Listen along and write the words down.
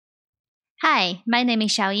Hi, my name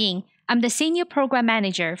is Xiaoying. I'm the Senior Program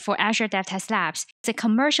Manager for Azure DevTest Labs. It's a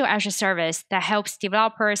commercial Azure service that helps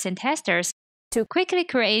developers and testers to quickly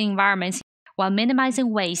create environments while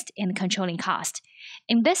minimizing waste and controlling cost.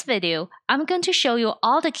 In this video, I'm going to show you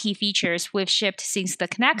all the key features we've shipped since the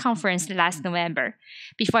Connect conference last November.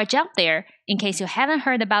 Before I jump there, in case you haven't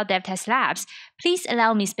heard about DevTest Labs, please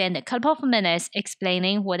allow me to spend a couple of minutes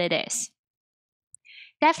explaining what it is.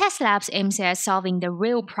 DevTest Labs aims at solving the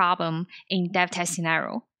real problem in DevTest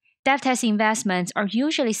scenario. DevTest investments are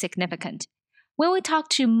usually significant. When we talk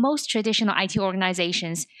to most traditional IT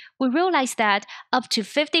organizations, we realize that up to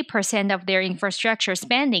 50% of their infrastructure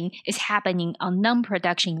spending is happening on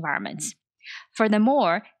non-production environments.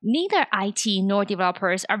 Furthermore, neither IT nor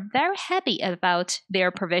developers are very happy about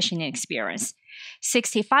their provisioning experience.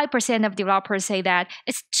 65% of developers say that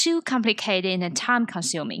it's too complicated and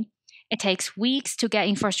time-consuming. It takes weeks to get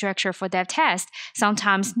infrastructure for dev test,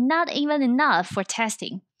 sometimes not even enough for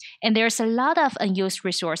testing. And there's a lot of unused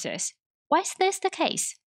resources. Why is this the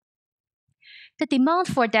case? The demand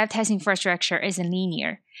for dev test infrastructure isn't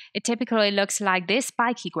linear. It typically looks like this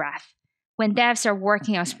spiky graph. When devs are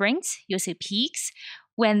working on sprints, you see peaks.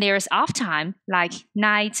 When there's off time, like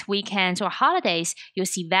nights, weekends, or holidays, you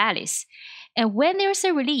see valleys. And when there's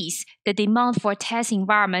a release, the demand for test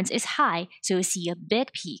environments is high, so you see a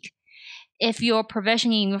big peak. If you're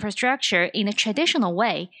provisioning infrastructure in a traditional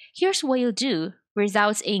way, here's what you do,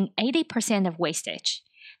 results in 80% of wastage.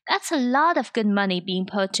 That's a lot of good money being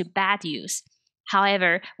put to bad use.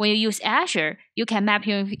 However, when you use Azure, you can map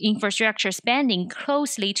your infrastructure spending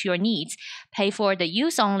closely to your needs, pay for the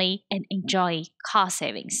use only, and enjoy cost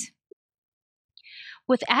savings.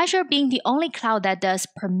 With Azure being the only cloud that does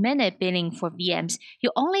per minute billing for VMs,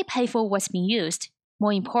 you only pay for what's being used.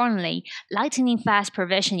 More importantly, lightning fast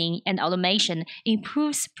provisioning and automation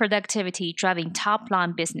improves productivity, driving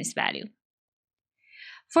top-line business value.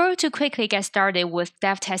 To quickly get started with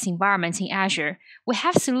DevTest environments in Azure, we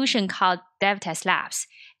have a solution called DevTest Labs.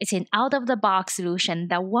 It's an out-of-the-box solution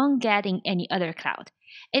that won't get in any other cloud.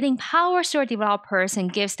 It empowers your developers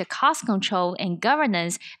and gives the cost control and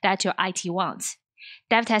governance that your IT wants.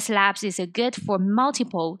 DevTest Labs is good for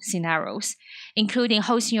multiple scenarios, including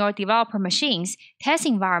hosting your developer machines, test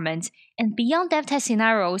environments, and beyond DevTest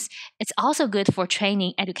scenarios, it's also good for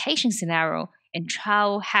training education scenario and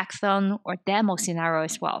trial, hackathon, or demo scenario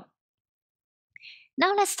as well.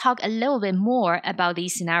 Now let's talk a little bit more about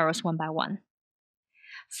these scenarios one by one.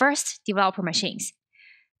 First, developer machines.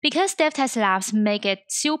 Because DevTest Labs make it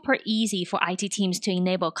super easy for IT teams to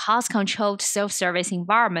enable cost-controlled self-service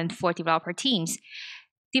environment for developer teams,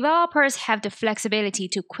 developers have the flexibility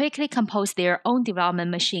to quickly compose their own development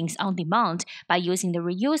machines on demand by using the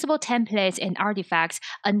reusable templates and artifacts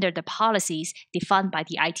under the policies defined by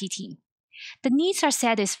the IT team. The needs are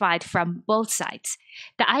satisfied from both sides.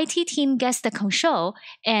 The IT team gets the control,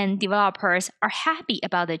 and developers are happy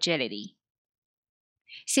about agility.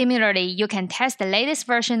 Similarly, you can test the latest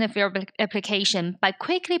version of your application by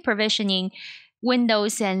quickly provisioning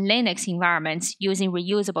Windows and Linux environments using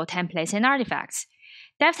reusable templates and artifacts.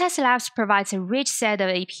 DevTest Labs provides a rich set of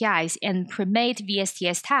APIs and pre-made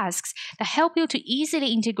VSTS tasks that help you to easily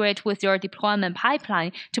integrate with your deployment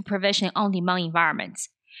pipeline to provision on-demand environments.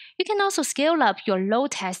 You can also scale up your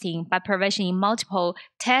load testing by provisioning multiple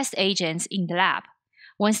test agents in the lab.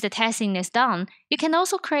 Once the testing is done, you can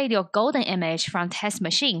also create your golden image from test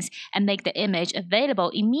machines and make the image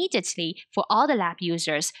available immediately for all the lab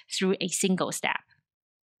users through a single step.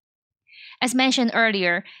 As mentioned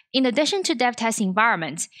earlier, in addition to dev test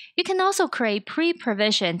environments, you can also create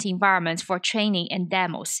pre-provisioned environments for training and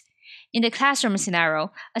demos. In the classroom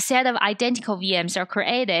scenario, a set of identical VMs are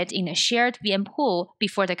created in a shared VM pool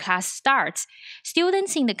before the class starts.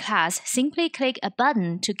 Students in the class simply click a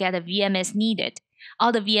button to get a VM as needed.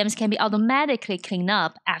 All the VMs can be automatically cleaned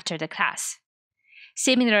up after the class.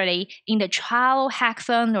 Similarly, in the trial,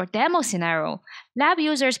 hackathon, or demo scenario, lab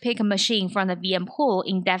users pick a machine from the VM pool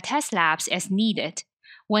in DevTest Labs as needed.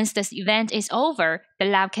 Once this event is over, the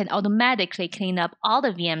lab can automatically clean up all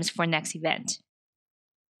the VMs for next event.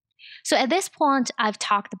 So at this point, I've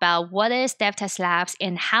talked about what is DevTest Labs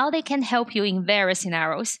and how they can help you in various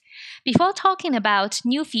scenarios. Before talking about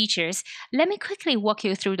new features, let me quickly walk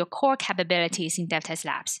you through the core capabilities in DevTest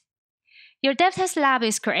Labs. Your DevTest Lab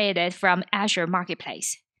is created from Azure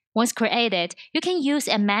Marketplace. Once created, you can use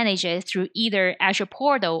and manage it through either Azure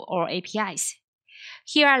Portal or APIs.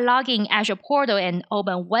 Here I log in Azure Portal and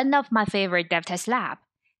open one of my favorite DevTest Lab.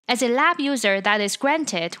 As a lab user that is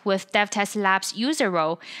granted with DevTest Labs user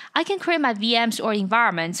role, I can create my VMs or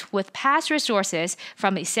environments with past resources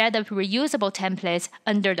from a set of reusable templates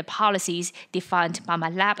under the policies defined by my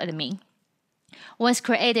lab admin. Once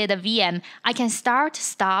created a VM, I can start,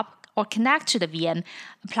 stop, or connect to the VM,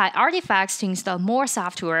 apply artifacts to install more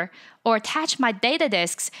software, or attach my data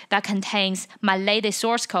disks that contains my latest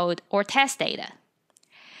source code or test data.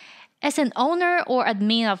 As an owner or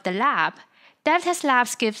admin of the lab, DevTest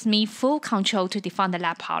Labs gives me full control to define the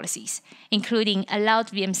lab policies, including allowed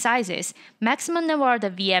VM sizes, maximum number of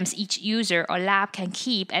the VMs each user or lab can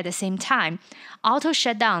keep at the same time, auto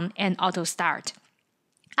shutdown, and auto start.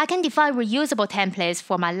 I can define reusable templates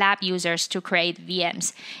for my lab users to create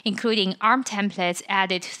VMs, including ARM templates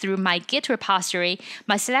added through my Git repository,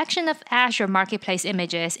 my selection of Azure Marketplace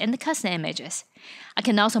images, and the custom images. I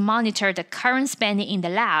can also monitor the current spending in the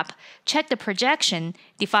lab, check the projection,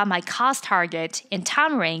 define my cost target and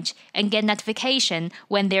time range, and get notification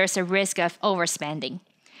when there's a risk of overspending.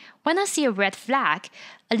 When I see a red flag,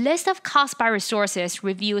 a list of cost by resources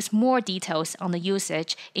reveals more details on the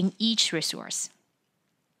usage in each resource.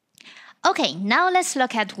 Okay, now let's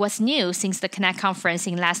look at what's new since the Connect conference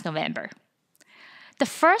in last November. The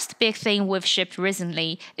first big thing we've shipped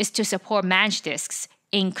recently is to support managed disks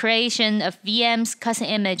in creation of VMs, custom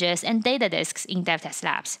images, and data disks in DevTest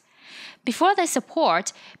Labs. Before this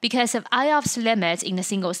support, because of IOPS limits in the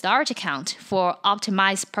single storage account for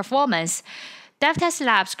optimized performance, DevTest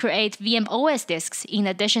Labs create VM OS disks in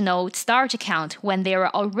additional storage account when there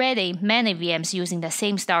are already many VMs using the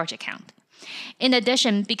same storage account. In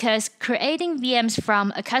addition, because creating VMs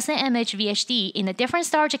from a custom image VHD in a different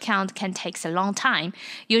storage account can take a long time,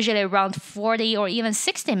 usually around 40 or even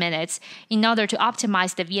 60 minutes, in order to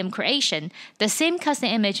optimize the VM creation, the same custom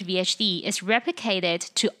image VHD is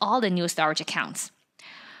replicated to all the new storage accounts.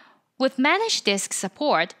 With managed disk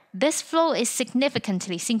support, this flow is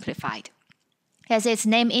significantly simplified. As its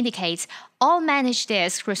name indicates, all managed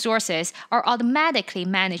disk resources are automatically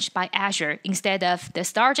managed by Azure instead of the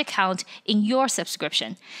storage account in your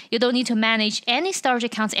subscription. You don't need to manage any storage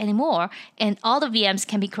accounts anymore, and all the VMs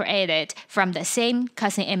can be created from the same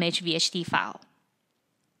custom image VHD file.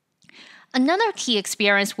 Another key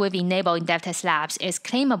experience we've enabled in DevTest Labs is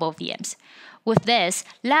claimable VMs. With this,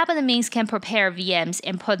 lab admins can prepare VMs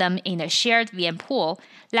and put them in a shared VM pool.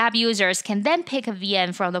 Lab users can then pick a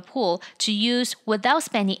VM from the pool to use without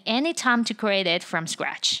spending any time to create it from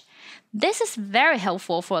scratch. This is very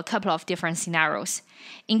helpful for a couple of different scenarios.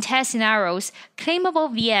 In test scenarios,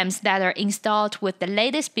 claimable VMs that are installed with the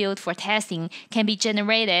latest build for testing can be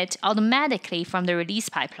generated automatically from the release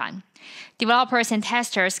pipeline. Developers and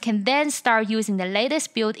testers can then start using the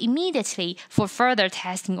latest build immediately for further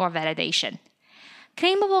testing or validation.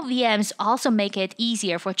 Claimable VMs also make it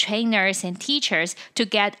easier for trainers and teachers to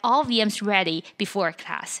get all VMs ready before a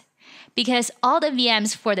class. Because all the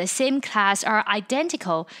VMs for the same class are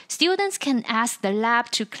identical, students can ask the lab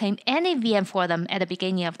to claim any VM for them at the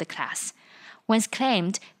beginning of the class. Once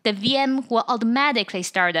claimed, the VM will automatically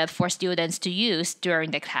start up for students to use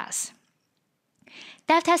during the class.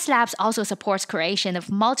 DevTest Labs also supports creation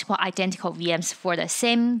of multiple identical VMs for the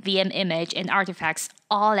same VM image and artifacts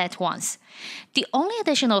all at once. The only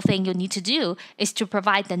additional thing you need to do is to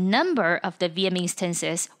provide the number of the VM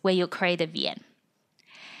instances when you create a VM.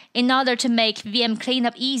 In order to make VM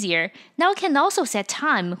cleanup easier, now you can also set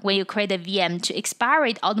time when you create a VM to expire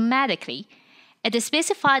it automatically. At the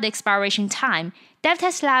specified expiration time,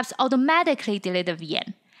 DevTest Labs automatically delete the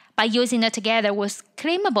VM. By using it together with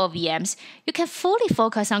claimable VMs, you can fully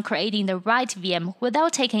focus on creating the right VM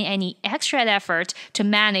without taking any extra effort to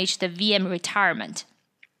manage the VM retirement.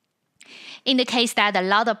 In the case that a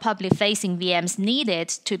lot of public-facing VMs needed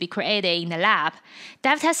to be created in the lab,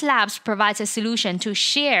 DevTest Labs provides a solution to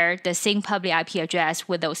share the same public IP address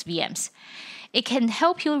with those VMs. It can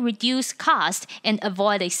help you reduce cost and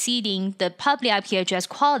avoid exceeding the public IP address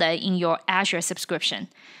quota in your Azure subscription.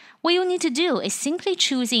 What you need to do is simply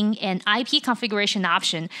choosing an IP configuration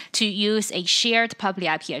option to use a shared public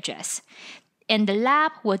IP address, and the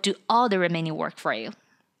lab will do all the remaining work for you.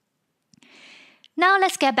 Now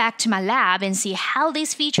let's get back to my lab and see how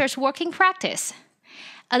these features work in practice.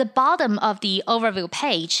 At the bottom of the overview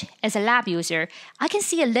page, as a lab user, I can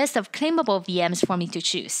see a list of claimable VMs for me to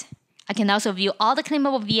choose. I can also view all the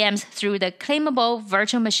claimable VMs through the Claimable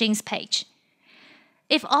Virtual Machines page.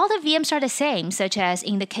 If all the VMs are the same, such as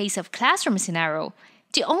in the case of classroom scenario,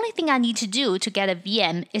 the only thing I need to do to get a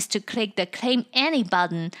VM is to click the Claim Any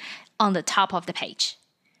button on the top of the page.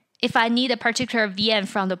 If I need a particular VM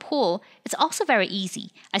from the pool, it's also very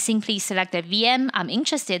easy. I simply select the VM I'm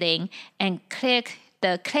interested in and click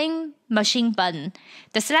the Claim Machine button.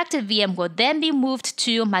 The selected VM will then be moved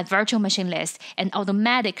to my virtual machine list and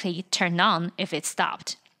automatically turn on if it's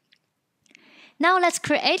stopped. Now let's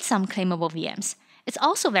create some claimable VMs. It's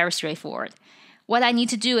also very straightforward. what I need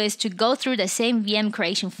to do is to go through the same VM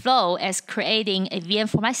creation flow as creating a VM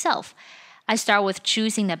for myself. I start with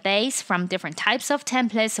choosing the base from different types of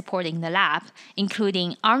templates supporting the lab,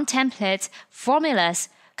 including ARM templates, formulas,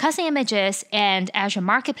 custom images, and Azure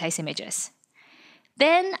Marketplace images.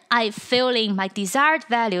 Then I fill in my desired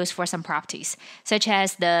values for some properties, such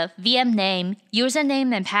as the VM name,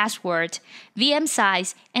 username and password, VM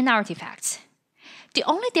size, and artifacts. The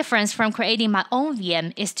only difference from creating my own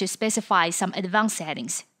VM is to specify some advanced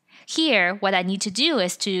settings. Here, what I need to do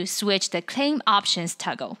is to switch the Claim Options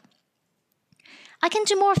toggle. I can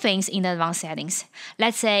do more things in the advanced settings.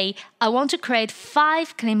 Let's say I want to create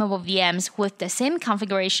 5 claimable VMs with the same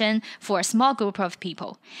configuration for a small group of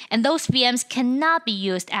people, and those VMs cannot be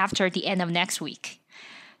used after the end of next week.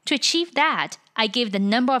 To achieve that, I give the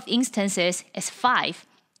number of instances as 5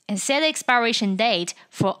 and set the expiration date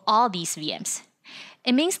for all these VMs.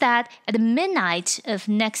 It means that at midnight of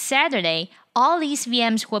next Saturday, all these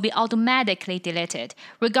VMs will be automatically deleted,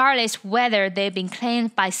 regardless whether they've been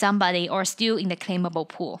claimed by somebody or still in the claimable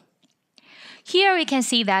pool. Here we can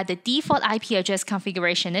see that the default IP address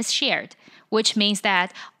configuration is shared, which means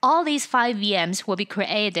that all these 5 VMs will be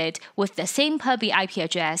created with the same public IP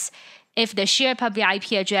address. If the shared public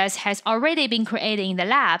IP address has already been created in the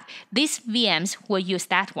lab, these VMs will use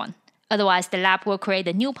that one. Otherwise, the lab will create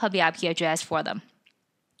a new public IP address for them.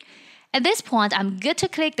 At this point, I'm good to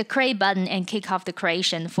click the Create button and kick off the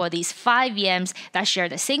creation for these 5 VMs that share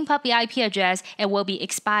the same public IP address and will be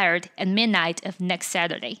expired at midnight of next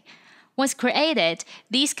Saturday. Once created,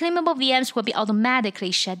 these claimable VMs will be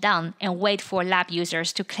automatically shut down and wait for lab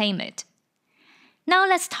users to claim it. Now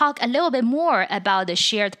let's talk a little bit more about the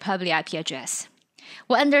shared public IP address.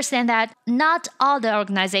 We'll understand that not all the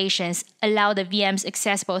organizations allow the VMs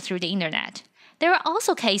accessible through the internet. There are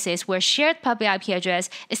also cases where shared public IP address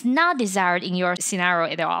is not desired in your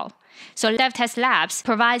scenario at all. So DevTest Labs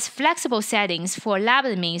provides flexible settings for lab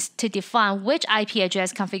admins to define which IP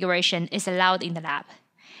address configuration is allowed in the lab.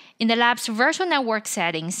 In the lab's virtual network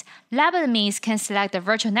settings, lab admins can select the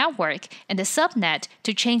virtual network and the subnet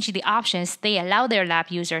to change the options they allow their lab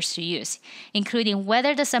users to use, including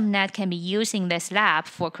whether the subnet can be used in this lab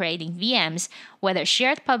for creating VMs, whether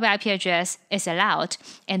shared public IP address is allowed,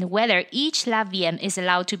 and whether each lab VM is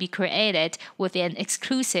allowed to be created with an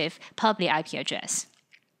exclusive public IP address.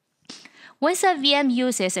 Once a VM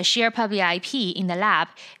uses a shared public IP in the lab,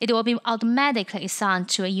 it will be automatically assigned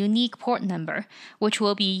to a unique port number, which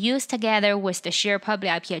will be used together with the shared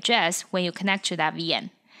public IP address when you connect to that VM.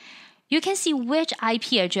 You can see which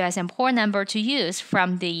IP address and port number to use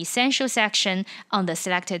from the Essential section on the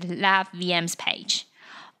selected lab VMs page.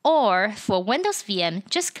 Or, for Windows VM,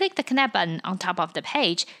 just click the Connect button on top of the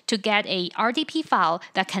page to get a RDP file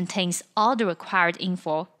that contains all the required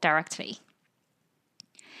info directly.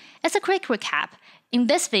 As a quick recap, in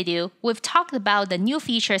this video, we've talked about the new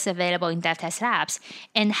features available in DevTest Labs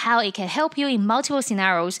and how it can help you in multiple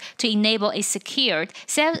scenarios to enable a secured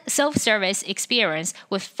self-service experience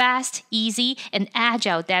with fast, easy, and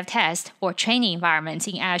agile dev test or training environments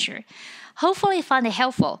in Azure. Hopefully you found it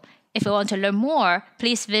helpful. If you want to learn more,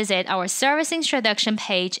 please visit our service introduction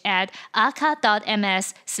page at aka.ms/DTL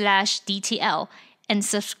and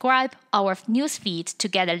subscribe our newsfeed to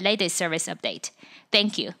get the latest service update.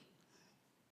 Thank you.